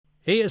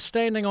He is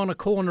standing on a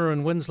corner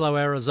in Winslow,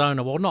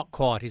 Arizona. Well, not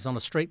quite. He's on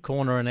a street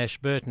corner in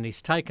Ashburton. He's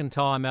taken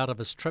time out of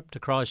his trip to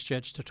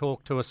Christchurch to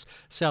talk to us,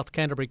 South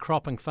Canterbury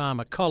cropping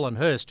farmer Colin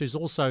Hurst, who's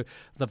also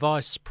the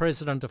Vice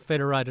President of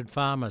Federated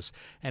Farmers.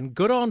 And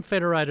good on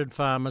Federated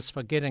Farmers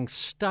for getting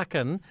stuck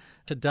in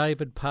to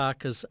David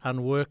Parker's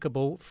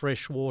unworkable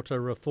freshwater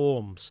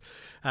reforms.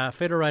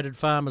 Federated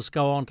Farmers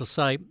go on to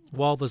say,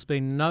 while there's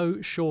been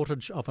no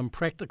shortage of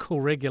impractical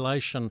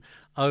regulation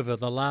over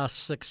the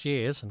last 6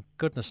 years, and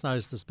goodness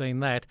knows there's been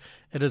that,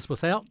 it is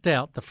without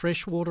doubt the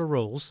freshwater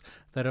rules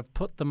that have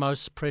put the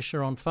most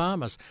pressure on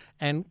farmers.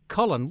 And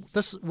Colin,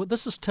 this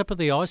is tip of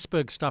the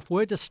iceberg stuff.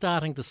 We're just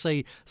starting to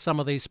see some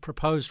of these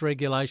proposed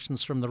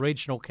regulations from the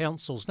regional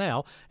councils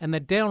now, and they're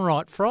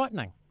downright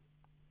frightening.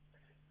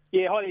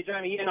 Yeah, hi there,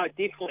 Jamie. Yeah, no,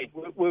 definitely.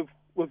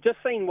 We've just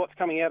seen what's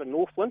coming out of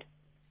Northland.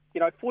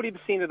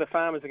 40% of the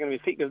farmers are going to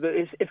be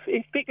affected.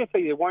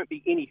 Effectively, there won't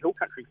be any hill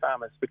country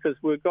farmers because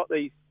we're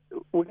going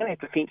to have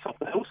to fence off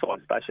the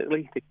hillsides,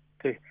 basically,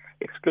 to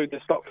exclude the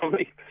stock from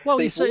these. Well,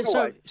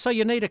 so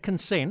you need a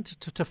consent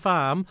to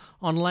farm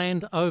on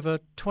land over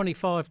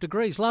 25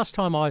 degrees. Last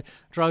time I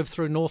drove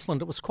through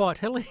Northland, it was quite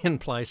hilly in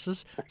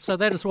places. So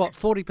that is what,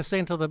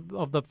 40%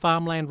 of the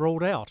farmland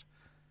ruled out?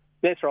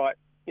 That's right.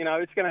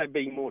 It's going to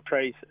be more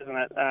trees, isn't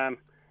it?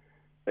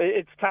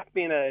 It's tough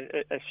being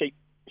a sheep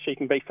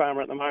and beef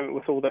farmer at the moment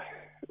with all the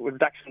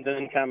reductions in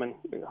income and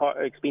high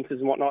expenses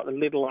and whatnot, and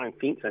let alone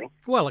fencing.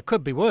 Well, it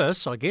could be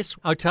worse, I guess.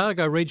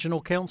 Otago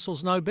Regional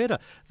Council's no better.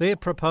 They're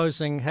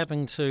proposing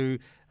having to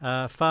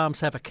farms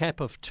have a cap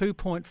of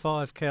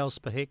 2.5 cows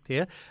per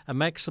hectare, a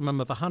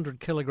maximum of 100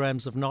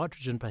 kilograms of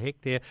nitrogen per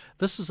hectare.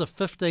 This is a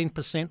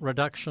 15%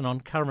 reduction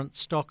on current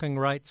stocking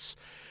rates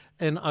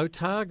in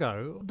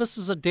Otago. This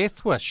is a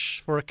death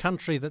wish for a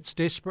country that's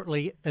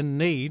desperately in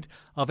need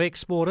of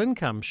export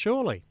income,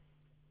 surely.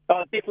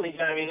 Oh, definitely,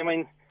 Jamie. I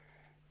mean,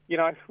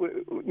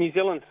 New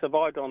Zealand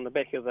survived on the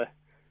back of the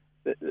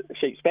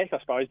sheep's back, I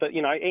suppose, but,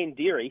 and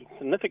dairy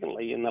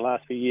significantly in the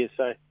last few years.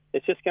 So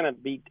it's just going to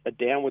be a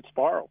downward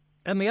spiral.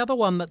 And the other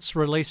one that's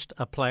released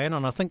a plan,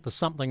 and I think there's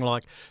something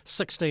like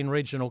 16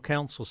 regional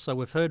councils. So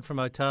we've heard from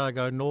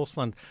Otago,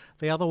 Northland.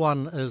 The other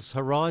one is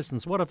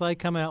Horizons. What have they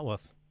come out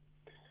with?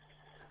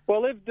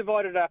 Well, they've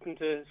divided up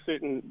into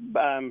certain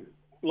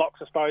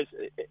blocks, I suppose.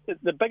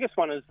 The biggest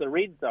one is the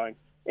red zone,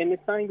 and they're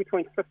saying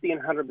between 50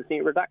 and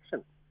 100%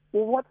 reduction.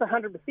 Well, what's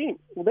 100%?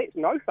 Well, that's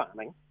no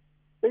farming.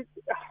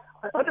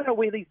 I don't know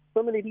where these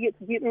women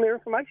idiots are getting their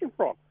information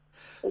from.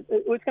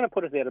 It's going to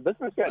put us out of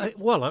business,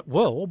 Well, it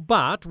will,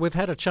 but we've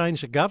had a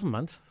change of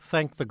government,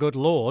 thank the good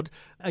Lord.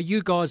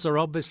 You guys are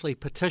obviously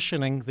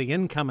petitioning the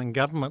incoming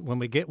government, when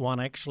we get one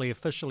actually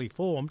officially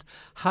formed,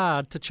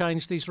 hard to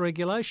change these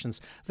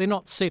regulations. They're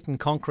not set in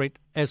concrete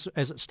as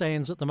it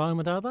stands at the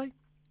moment, are they?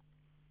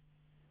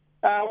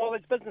 Well,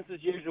 it's business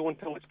as usual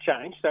until it's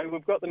changed. So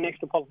we've got the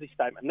National Policy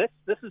Statement.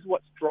 This is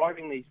what's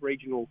driving these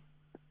regional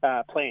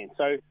plans.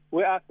 So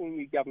we're asking the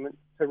new government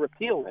to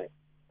repeal that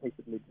piece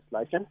of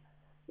legislation.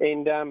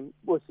 And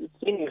was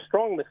sending a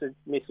strong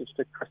message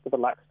to Christopher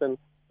Luxton,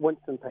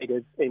 Winston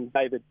Peters and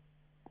David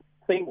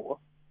Seymour.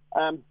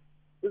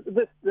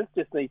 This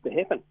just needs to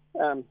happen.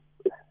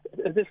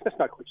 There's just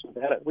no question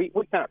about it. We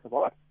can't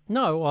survive.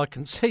 No, I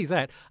can see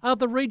that. Are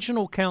the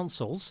regional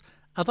councils,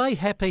 are they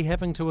happy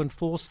having to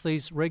enforce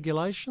these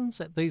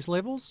regulations at these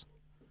levels?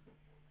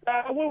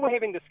 Well, we're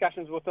having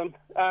discussions with them.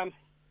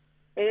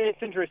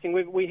 It's interesting.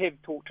 We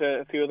have talked to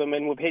a few of them,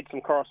 and we've had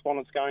some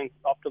correspondence going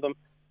off to them.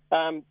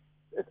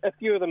 A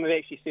few of them have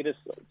actually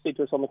said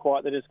to us on the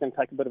quiet that it's going to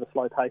take a bit of a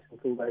slow pace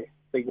until they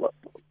see what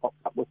pops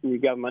up with the new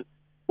government,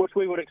 which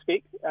we would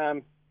expect.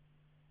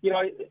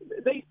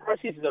 These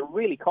processes are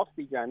really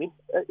costly, Jamie.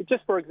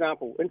 Just for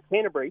example, in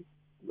Canterbury,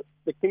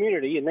 the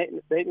community, and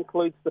that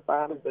includes the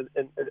farmers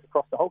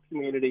across the whole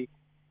community,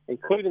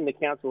 including the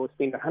council, has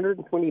spent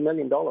 $120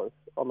 million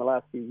on the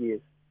last few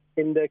years.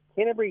 And the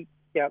Canterbury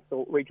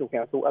Regional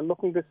Council are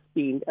looking to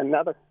spend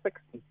another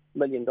 $60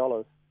 million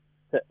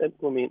to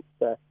implement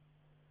the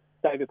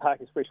David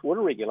Parker's freshwater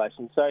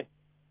regulation. So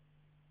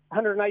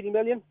 180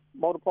 million,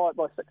 multiply it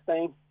by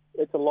 16,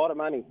 it's a lot of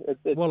money.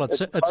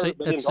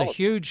 It's a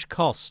huge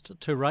cost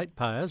to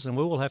ratepayers, and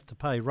we will have to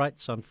pay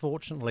rates,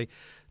 unfortunately,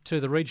 to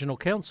the regional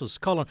councils.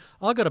 Colin,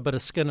 I got a bit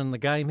of skin in the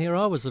game here.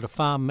 I was at a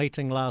farm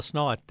meeting last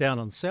night down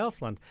in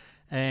Southland,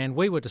 and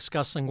we were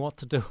discussing what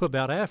to do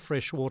about our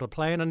freshwater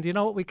plan, and do you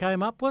know what we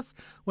came up with?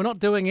 We're not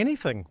doing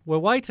anything. We're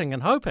waiting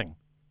and hoping.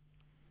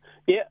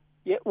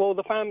 Yeah, well,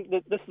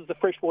 this is the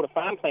freshwater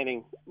farm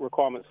planning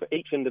requirements for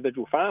each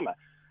individual farmer.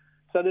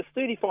 So there's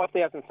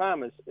 35,000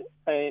 farmers,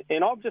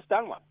 and I've just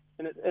done one,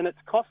 and it's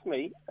cost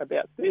me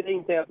about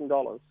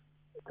 $13,000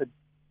 to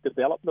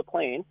develop the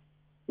plan,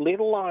 let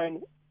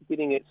alone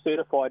getting it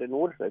certified and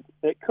audited.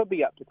 It could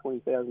be up to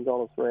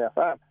 $20,000 for our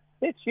farm.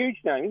 That's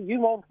huge, Jamie. You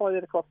multiply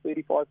that across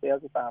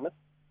 35,000 farmers,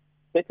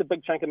 that's a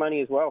big chunk of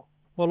money as well.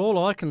 Well,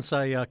 all I can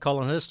say,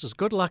 Colin Hurst, is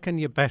good luck in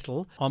your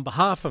battle on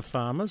behalf of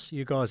farmers,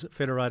 you guys at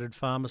Federated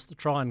Farmers, to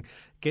try and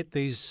get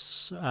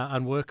these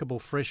unworkable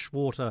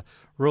freshwater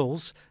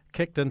rules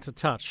kicked into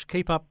touch.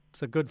 Keep up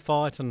the good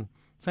fight and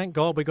thank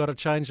God we got a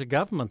change of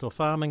government, or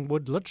farming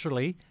would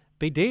literally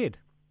be dead.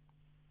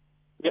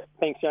 Yep,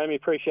 thanks, Jamie.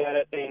 Appreciate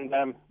it.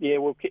 And,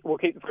 we'll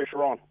keep the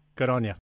pressure on. Good on you.